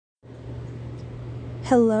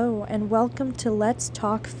Hello, and welcome to Let's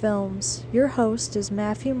Talk Films. Your host is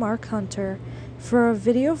Matthew Mark Hunter. For a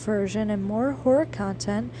video version and more horror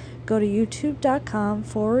content, go to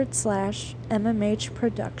youtube.com/MMH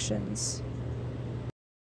Productions.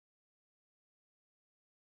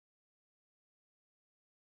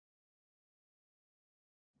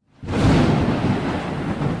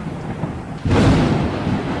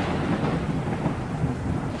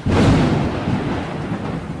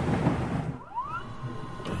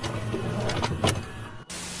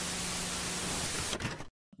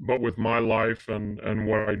 But with my life and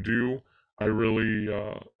what I do, I really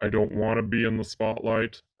I don't want to be in the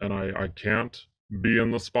spotlight, and I can't be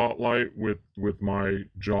in the spotlight with my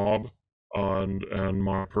job and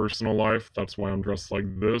my personal life. That's why I'm dressed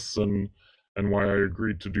like this, and why I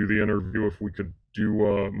agreed to do the interview if we could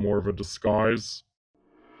do more of a disguise.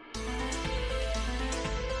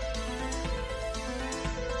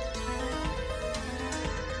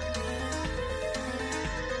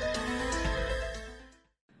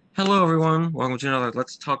 Hello, everyone. Welcome to another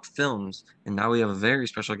Let's Talk Films. And now we have a very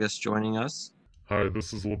special guest joining us. Hi,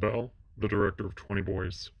 this is LaBelle, the director of 20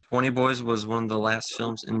 Boys. 20 Boys was one of the last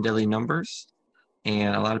films in Deadly Numbers.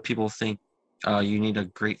 And a lot of people think you need a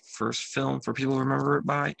great first film for people to remember it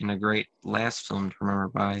by and a great last film to remember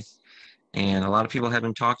it by. And a lot of people have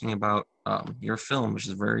been talking about your film, which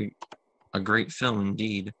is a great film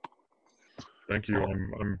indeed. Thank you.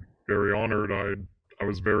 I'm very honored. I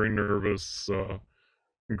was very nervous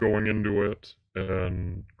going into it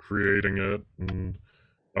and creating it, and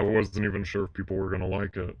I wasn't even sure if people were going to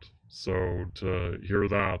like it. So to hear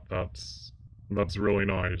that's really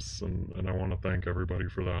nice, and I want to thank everybody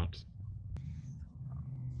for that.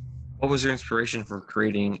 What was your inspiration for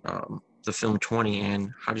creating the film 20,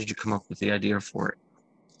 and how did you come up with the idea for it?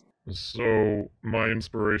 So my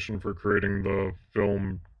inspiration for creating the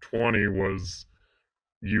film 20 was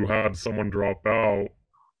you had someone drop out,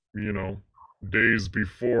 you know, days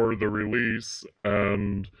before the release,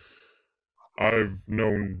 and I've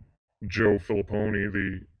known Joe Filipponi,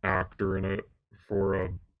 the actor in it, for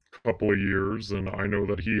a couple of years, and I know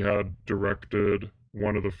that he had directed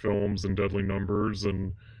one of the films in Deadly Numbers,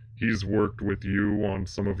 and he's worked with you on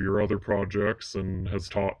some of your other projects and has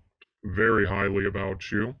talked very highly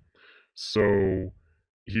about you. So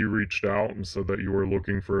he reached out and said that you were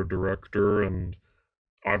looking for a director, and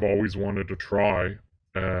I've always wanted to try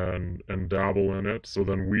and dabble in it. So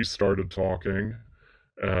then we started talking,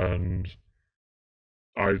 and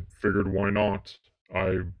I figured, why not?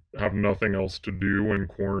 I have nothing else to do in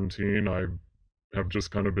quarantine. I have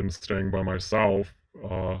just kind of been staying by myself,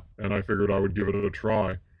 and I figured I would give it a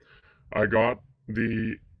try. I got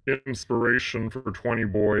the inspiration for 20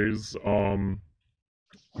 Boys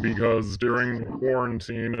because during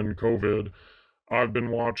quarantine and COVID, I've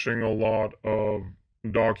been watching a lot of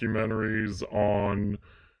documentaries on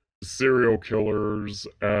serial killers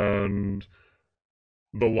and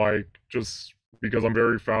the like, just because I'm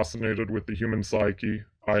very fascinated with the human psyche.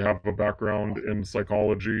 I have a background in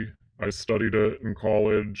psychology. I studied it in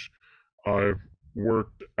college. I've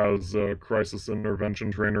worked as a crisis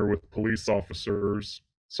intervention trainer with police officers.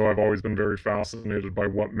 So I've always been very fascinated by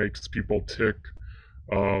what makes people tick.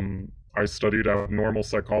 I studied abnormal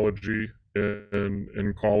psychology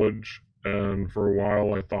in college, and for a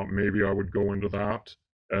while I thought maybe I would go into that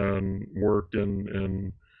and work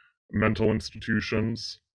in mental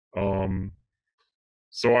institutions. So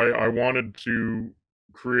I wanted to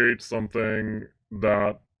create something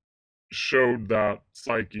that showed that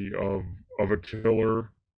psyche of a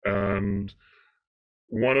killer. And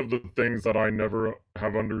one of the things that I never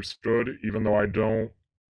have understood, even though I don't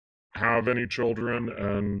have any children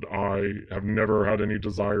and I have never had any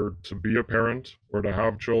desire to be a parent or to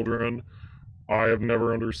have children, I have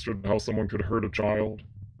never understood how someone could hurt a child.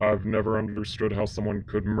 I've never understood how someone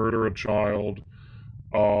could murder a child.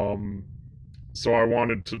 So I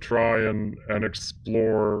wanted to try and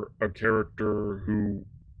explore a character who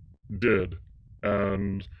did.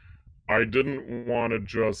 And I didn't want to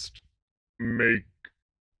just make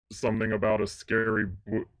something about a scary,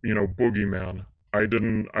 boogeyman. I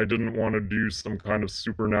didn't want to do some kind of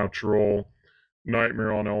supernatural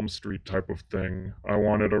Nightmare on Elm Street type of thing. I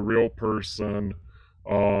wanted a real person.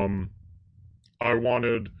 I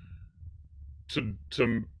wanted to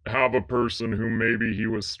have a person who maybe he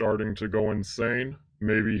was starting to go insane.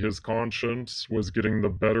 Maybe his conscience was getting the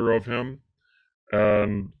better of him.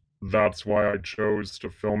 And that's why I chose to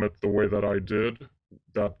film it the way that I did.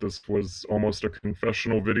 That this was almost a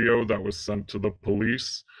confessional video that was sent to the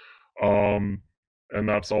police. And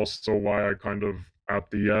that's also why I kind of, at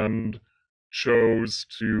the end, chose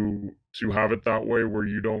to to have it that way where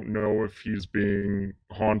you don't know if he's being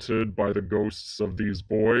haunted by the ghosts of these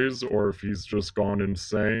boys or if he's just gone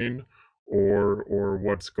insane or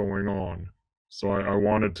what's going on. So I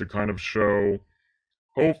wanted to kind of show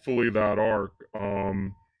hopefully that arc.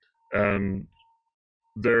 And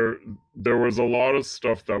there there was a lot of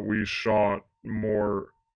stuff that we shot more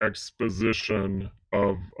exposition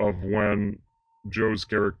of when Joe's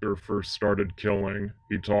character first started killing.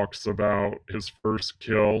 He talks about his first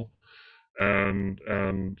kill and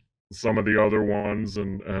some of the other ones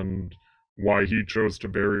and why he chose to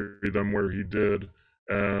bury them where he did.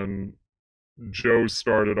 And Joe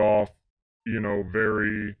started off,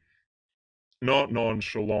 very not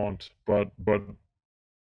nonchalant, but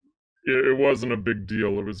it wasn't a big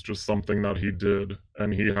deal. It was just something that he did,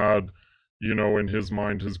 and he had, in his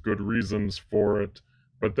mind, his good reasons for it.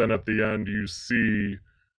 But then at the end, you see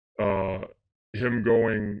uh, him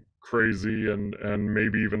going crazy and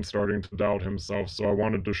maybe even starting to doubt himself. So I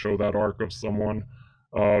wanted to show that arc of someone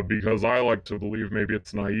because I like to believe maybe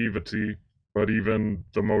it's naivety, but even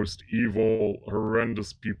the most evil,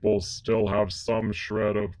 horrendous people still have some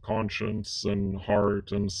shred of conscience and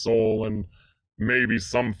heart and soul and maybe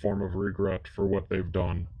some form of regret for what they've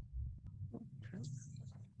done.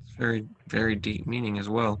 It's very, very deep meaning as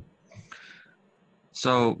well.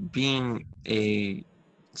 So, being a,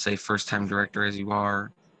 say, first-time director as you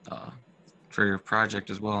are for your project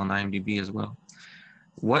as well on IMDb as well,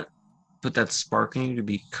 what put that spark in you to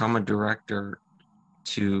become a director?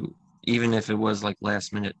 To even if it was like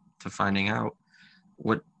last minute to finding out,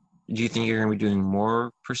 what do you think you're going to be doing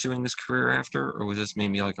more pursuing this career after, or was this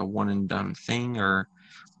maybe like a one and done thing, or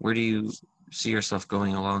where do you see yourself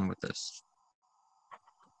going along with this?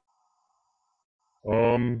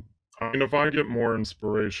 Um, I mean, if I get more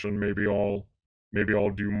inspiration, maybe I'll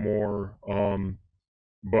do more.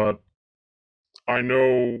 But I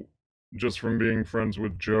know just from being friends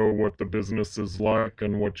with Joe what the business is like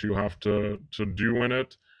and what you have to do in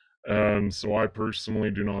it. And so I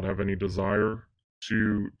personally do not have any desire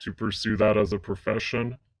to pursue that as a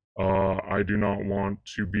profession. I do not want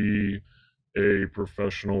to be a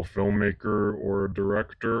professional filmmaker or a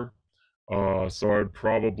director. So I'd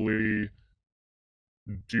probably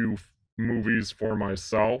do movies for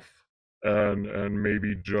myself and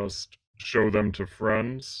maybe just show them to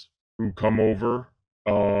friends who come over.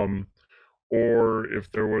 Um, or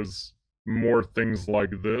if there was more things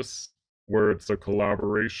like this where it's a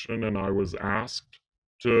collaboration and I was asked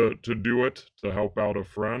to do it to help out a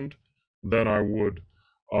friend, then I would.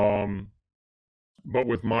 Um, but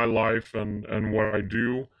with my life and what I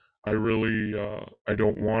do, I really I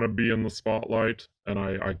don't want to be in the spotlight, and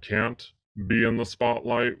I can't be in the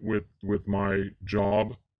spotlight with my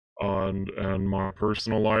job and my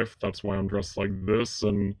personal life. That's why I'm dressed like this,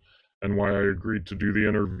 and why I agreed to do the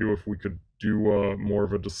interview if we could do more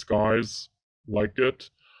of a disguise like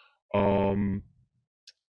it. Um,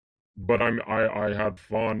 but I had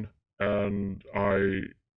fun, and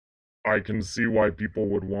I can see why people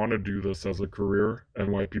would want to do this as a career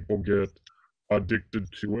and why people get addicted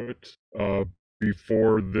to it.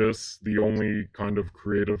 Before this, the only kind of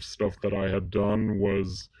creative stuff that I had done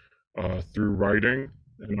was through writing,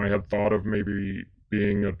 and I had thought of maybe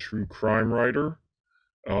being a true crime writer,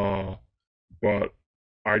 uh, but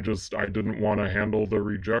I didn't want to handle the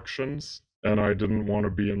rejections, and I didn't want to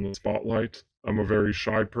be in the spotlight. I'm a very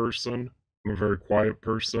shy person. I'm a very quiet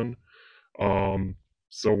person. Um,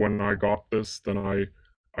 so when I got this, then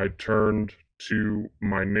I turned to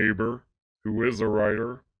my neighbor, who is a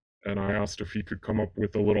writer, and I asked if he could come up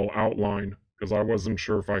with a little outline because I wasn't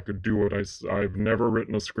sure if I could do it. I've never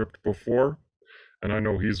written a script before, and I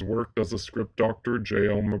know he's worked as a script doctor,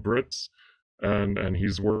 J.L. Mabritz, and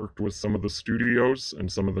he's worked with some of the studios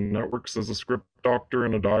and some of the networks as a script doctor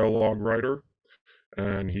and a dialogue writer.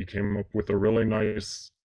 And he came up with a really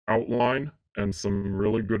nice outline and some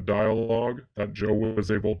really good dialogue that Joe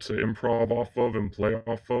was able to improv off of and play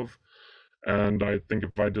off of. And I think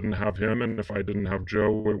if I didn't have him and if I didn't have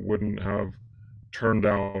Joe, it wouldn't have turned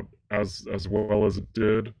out as well as it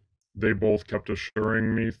did. They both kept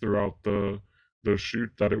assuring me throughout the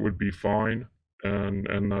shoot that it would be fine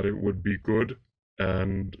and that it would be good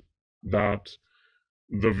and that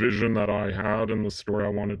the vision that I had and the story I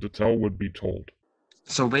wanted to tell would be told.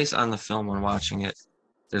 So, based on the film when watching it,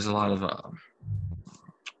 there's a lot of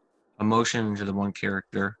emotion into the one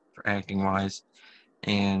character for acting wise,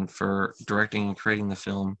 and for directing and creating the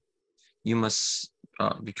film, you must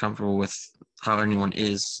be comfortable with how anyone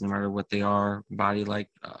is, no matter what they are, body like,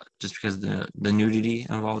 just because the nudity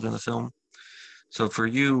involved in the film. So for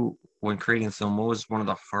you, when creating the film, what was one of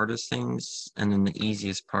the hardest things, and then the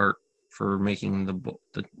easiest part for making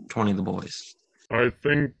the 20 the boys? I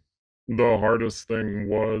think the hardest thing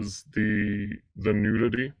was the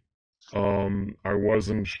nudity. I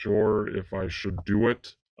wasn't sure if I should do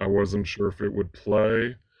it. I wasn't sure if it would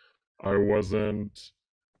play. I wasn't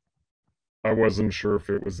I wasn't sure if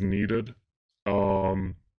it was needed.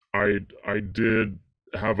 Um, I did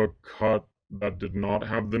have a cut that did not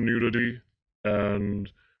have the nudity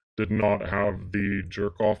and did not have the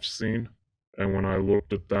jerk off scene. And when I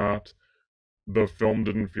looked at that, the film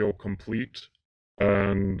didn't feel complete,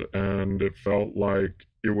 and it felt like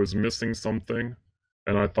it was missing something.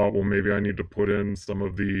 And I thought, well, maybe I need to put in some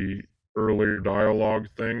of the earlier dialogue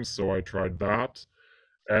things, so I tried that,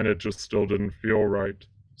 and it just still didn't feel right.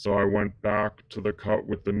 So I went back to the cut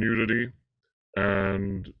with the nudity,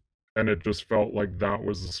 and it just felt like that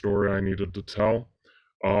was the story I needed to tell.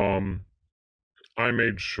 Um, I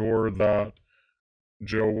made sure that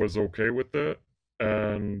Joe was okay with it,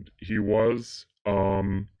 and he was.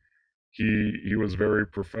 He was very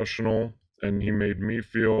professional, and he made me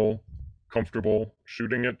feel comfortable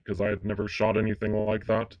shooting it because I had never shot anything like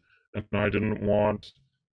that, and I didn't want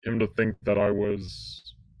him to think that I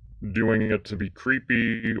was doing it to be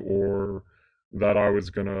creepy or that I was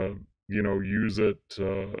gonna, use it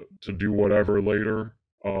to do whatever later.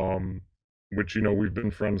 Which we've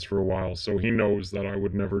been friends for a while, so he knows that I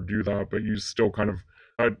would never do that. But you still kind of,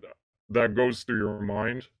 I, that goes through your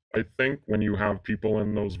mind. I think when you have people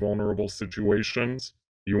in those vulnerable situations,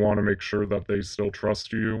 you want to make sure that they still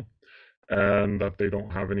trust you and that they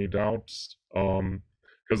don't have any doubts.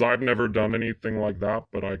 Because I've never done anything like that,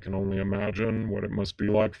 but I can only imagine what it must be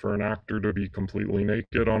like for an actor to be completely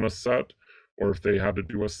naked on a set, or if they had to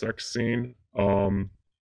do a sex scene.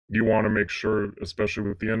 You want to make sure, especially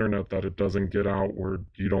with the internet, that it doesn't get out where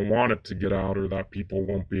you don't want it to get out, or that people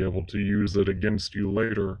won't be able to use it against you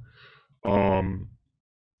later. Um,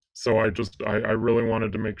 so I really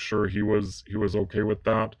wanted to make sure he was okay with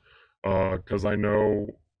that, because I know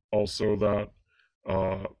also that,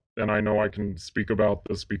 and I know I can speak about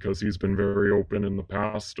this because he's been very open in the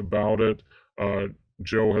past about it. Uh,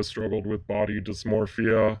 Joe has struggled with body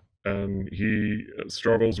dysmorphia, and he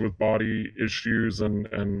struggles with body issues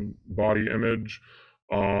and body image.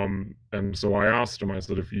 And so I asked him, I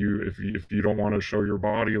said, if you don't want to show your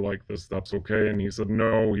body like this, that's okay. And he said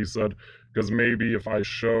no. He said, because maybe if I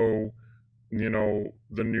show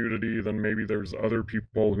the nudity, then maybe there's other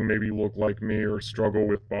people who maybe look like me or struggle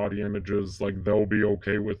with body images, like they'll be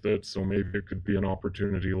okay with it, so maybe it could be an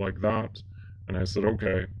opportunity like that. And I said,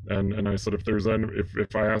 okay. And I said,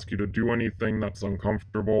 if I ask you to do anything that's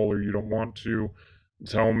uncomfortable or you don't want to,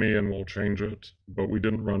 tell me and we'll change it. But we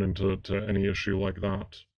didn't run into any issue like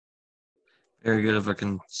that. Very good of a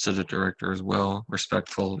considered director as well,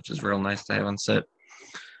 respectful, which is real nice to have on set.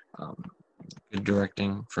 Um, Good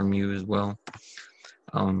directing from you as well.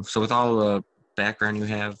 So with all the background you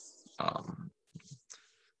have,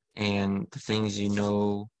 and the things you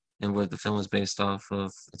know and what the film is based off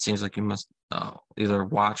of, it seems like you must either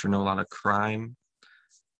watch or know a lot of crime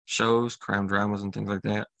shows, crime dramas, and things like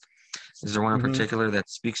that. Is there one in particular that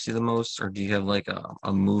speaks to you the most, or do you have like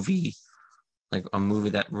a movie,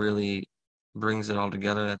 that really brings it all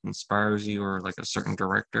together, that inspires you, or like a certain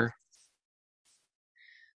director?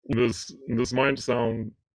 This might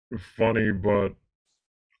sound funny, but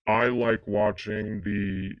I like watching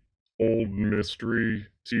the old mystery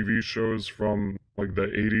TV shows from like the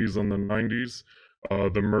 80s and the 90s,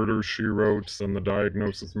 the Murder She Wrote and the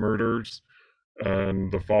Diagnosis Murders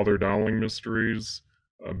and the Father Dowling mysteries,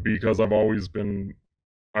 because I've always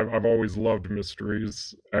loved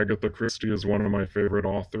mysteries. Agatha Christie is one of my favorite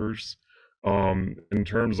authors. In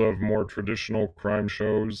terms of more traditional crime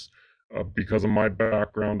shows, because of my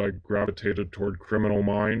background, I gravitated toward Criminal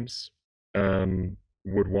Minds, and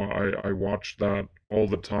I watched that all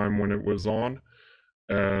the time when it was on,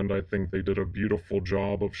 and I think they did a beautiful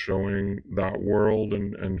job of showing that world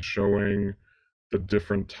and showing the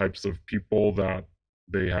different types of people that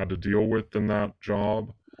they had to deal with in that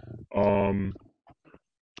job. Um,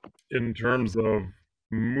 in terms of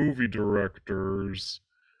movie directors,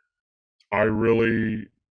 I really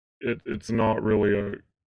it's not really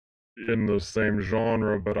in the same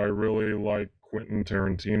genre, but I really like Quentin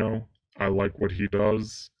Tarantino. I like what he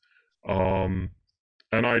does. Um,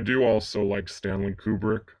 and I do also like Stanley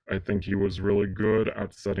Kubrick. I think he was really good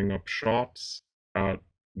at setting up shots, at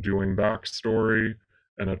doing backstory,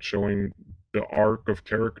 and at showing the arc of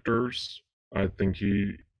characters. I think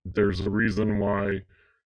there's a reason why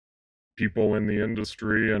people in the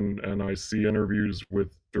industry and I see interviews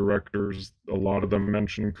with directors, a lot of them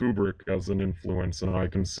mention Kubrick as an influence, and I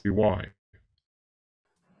can see why.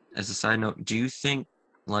 As a side note, do you think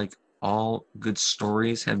like all good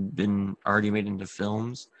stories have been already made into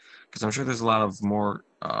films, because I'm sure there's a lot of more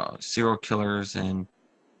serial killers and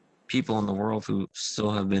people in the world who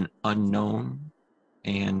still have been unknown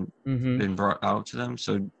and Mm-hmm. been brought out to them.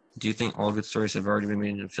 So do you think all good stories have already been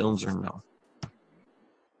made into films or no?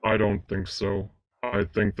 I don't think so. I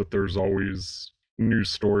think that there's always new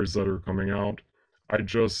stories that are coming out. I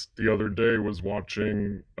just the other day was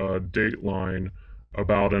watching a Dateline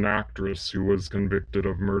about an actress who was convicted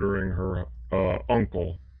of murdering her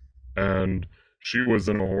uncle, and she was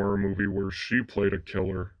in a horror movie where she played a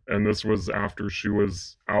killer, and this was after she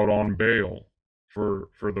was out on bail for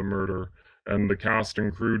the murder, and the cast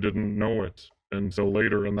and crew didn't know it until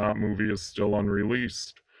later, and that movie is still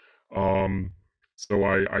unreleased. Um, so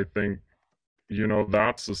I think,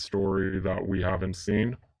 that's a story that we haven't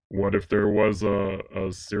seen. What if there was a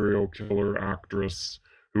serial killer actress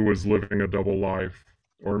who was living a double life,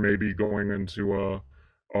 or maybe going into a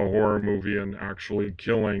horror movie and actually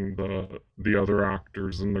killing the other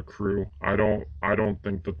actors in the crew? I don't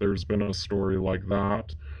think that there's been a story like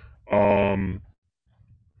that. Um,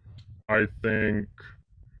 I think,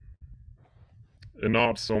 and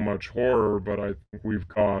not so much horror, but I think we've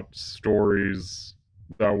got stories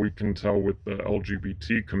that we can tell with the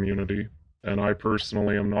LGBT community. And I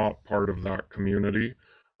personally am not part of that community,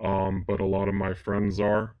 but a lot of my friends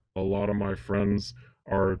are. A lot of my friends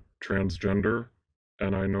are transgender,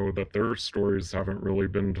 and I know that their stories haven't really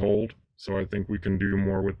been told. So I think we can do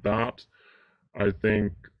more with that. I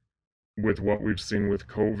think with what we've seen with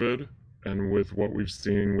COVID and with what we've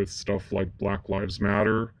seen with stuff like Black Lives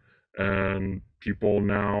Matter and people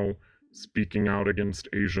now speaking out against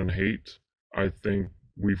Asian hate, I think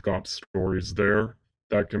we've got stories there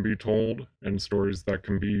that can be told and stories that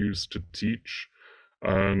can be used to teach.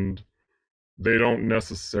 And they don't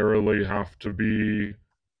necessarily have to be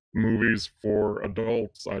movies for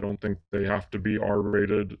adults. I don't think they have to be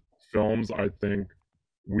R-rated films. I think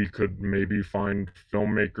we could maybe find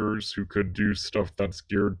filmmakers who could do stuff that's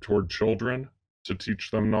geared toward children to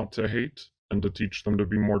teach them not to hate and to teach them to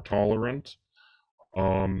be more tolerant.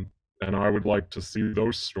 And I would like to see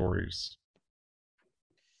those stories.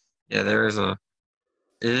 Yeah,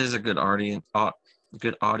 it is a good audience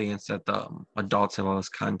that the adults have all this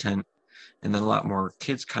content, and then a lot more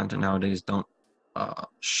kids content nowadays don't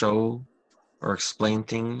show or explain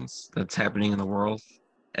things that's happening in the world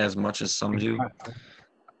as much as some do.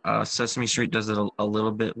 Sesame Street does it a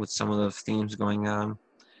little bit with some of the themes going on,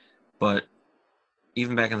 but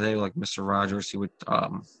even back in the day, like Mr. Rogers, he would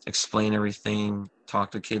explain everything,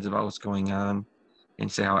 talk to kids about what's going on, and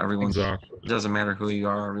say how everyone's Exactly. it doesn't matter who you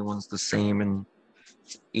are, everyone's the same and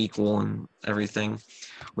equal and everything,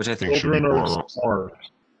 which I think should be Children are brought up. smart.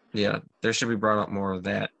 Yeah, there should be brought up more of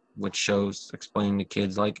that, which shows explaining to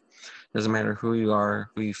kids like it doesn't matter who you are,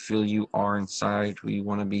 who you feel you are inside, who you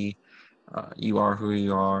want to be, you are who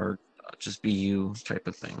you are, just be you type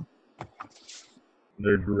of thing.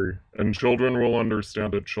 I agree. And children will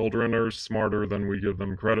understand it. Children are smarter than we give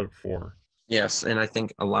them credit for. Yes, and I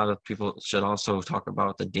think a lot of people should also talk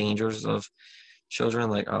about the dangers of children,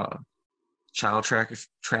 like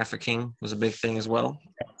trafficking was a big thing as well,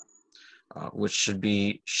 which should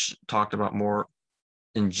be talked about more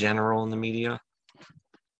in general in the media.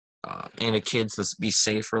 And the kids to be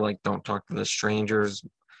safer, like don't talk to the strangers.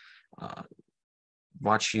 Uh,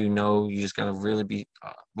 watch, you just gotta really be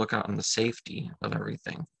look out on the safety of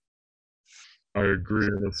everything. I agree,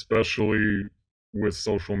 and especially with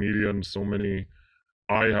social media and so many.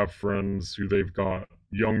 I have friends who they've got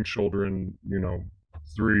young children,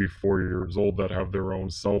 3, 4 years old that have their own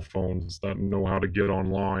cell phones that know how to get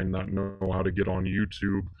online, that know how to get on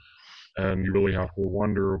YouTube. And you really have to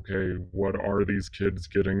wonder, okay, what are these kids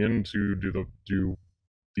getting into? Do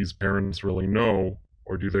these parents really know,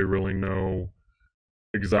 or do they really know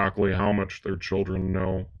exactly how much their children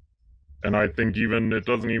know? And I think even it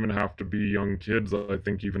doesn't even have to be young kids. I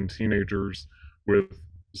think even teenagers with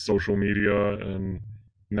social media, and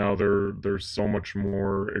now they're so much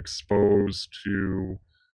more exposed to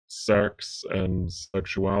sex and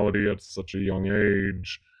sexuality at such a young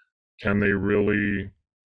age. Can they really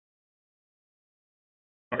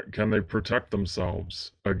can they protect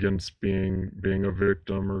themselves against being a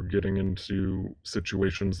victim or getting into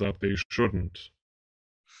situations that they shouldn't?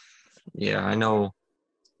 Yeah, I know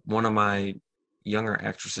one of my younger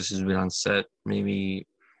actresses who's been on set, maybe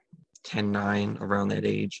 10, 9, around that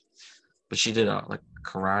age, but she did like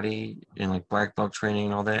karate and like black belt training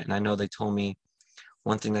and all that. And I know they told me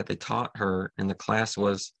one thing that they taught her in the class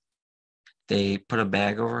was they put a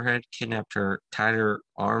bag over her head, kidnapped her, tied her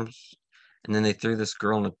arms, and then they threw this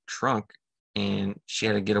girl in a trunk and she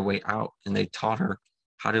had to get a way out. And they taught her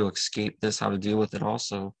how to escape this, how to deal with it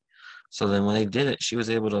also. So then when they did it, she was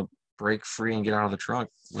able to break free and get out of the truck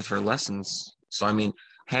with her lessons. So I mean,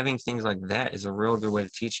 having things like that is a real good way to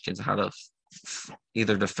teach kids how to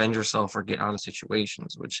either defend yourself or get out of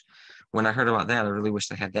situations, which when I heard about that, I really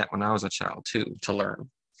wish I had that when I was a child too, to learn.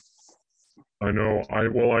 I know.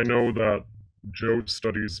 I know that Joe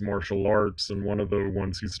studies martial arts, and one of the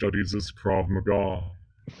ones he studies is Krav Maga,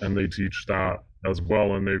 and they teach that as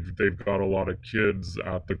well. And they've got a lot of kids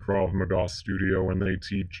at the Krav Maga studio, and they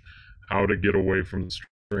teach how to get away from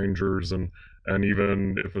strangers, and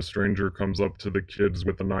even if a stranger comes up to the kids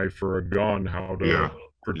with a knife or a gun, how to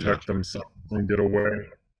protect themselves and get away.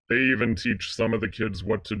 They even teach some of the kids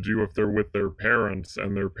what to do if they're with their parents,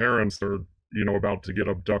 and their parents are about to get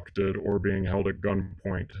abducted or being held at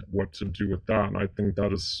gunpoint, what to do with that. And I think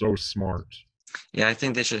that is so smart. Yeah, I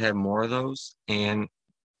think they should have more of those. And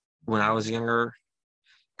when I was younger,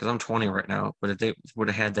 because I'm 20 right now, but if they would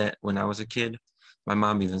have had that when I was a kid, my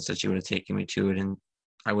mom even said she would have taken me to it and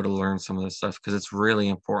I would have learned some of this stuff because it's really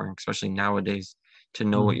important, especially nowadays, to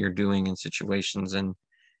know what you're doing in situations. And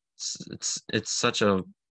it's such a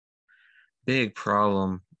big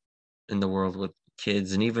problem in the world with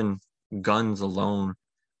kids and even guns alone.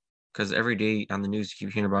 Because every day on the news you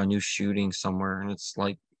keep hearing about a new shooting somewhere, and it's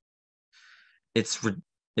like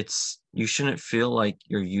it's you shouldn't feel like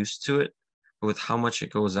you're used to it, but with how much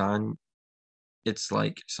it goes on, it's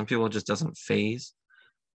like some people it just doesn't phase.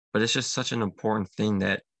 But it's just such an important thing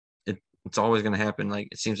that it's always going to happen. Like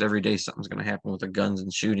it seems every day something's going to happen with the guns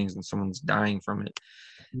and shootings, and someone's dying from it.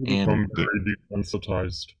 You And become very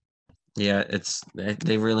desensitized. yeah,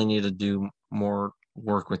 they really need to do more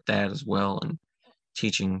work with that as well and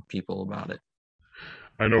teaching people about it.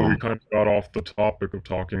 I know we kind of got off the topic of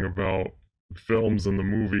talking about films and the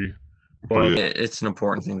movie, but It's an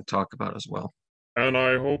important thing to talk about as well. and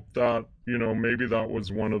I hope that, maybe that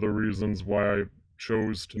was one of the reasons why I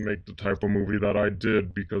chose to make the type of movie that I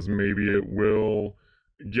did, because maybe it will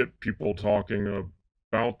get people talking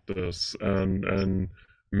about this, and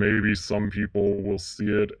maybe some people will see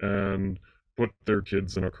it and put their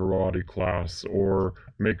kids in a karate class, or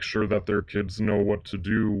make sure that their kids know what to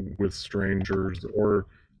do with strangers, or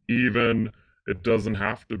even it doesn't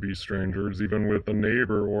have to be strangers, even with a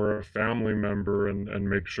neighbor or a family member, and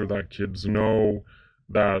make sure that kids know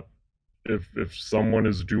that if someone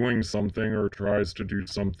is doing something or tries to do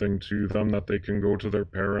something to them, that they can go to their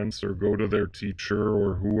parents or go to their teacher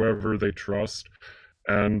or whoever they trust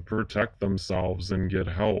and protect themselves and get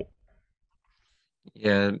help.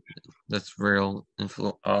 Yeah, that's real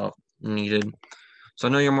needed. So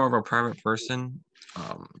I know you're more of a private person,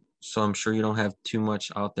 so I'm sure you don't have too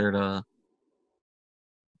much out there to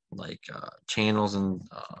like channels and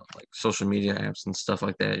like social media apps and stuff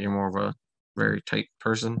like that. You're more of a very tight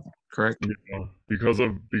person, correct? Because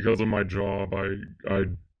of my job, I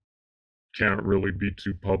can't really be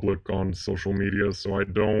too public on social media, so I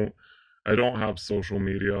don't have social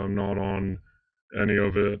media. I'm not on any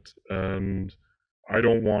of it, and I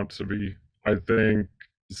don't want to be. I think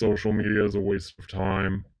social media is a waste of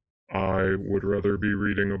time. I would rather be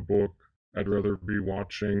reading a book. I'd rather be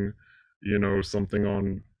watching, something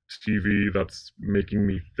on TV that's making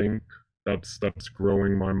me think, that's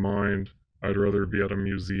growing my mind. I'd rather be at a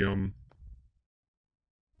museum.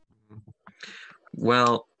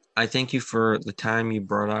 Well, I thank you for the time you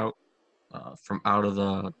brought out from out of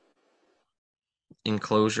the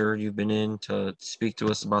enclosure you've been in to speak to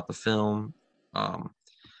us about the film. Um,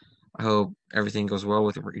 I hope everything goes well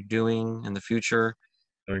with what you're doing in the future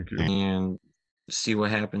Thank you. and see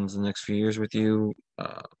what happens in the next few years with you.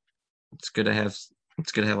 It's good to have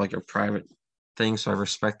like a private thing, so I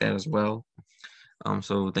respect that as well.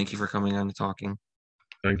 So thank you for coming on and talking.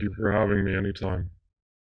 Thank you for having me anytime.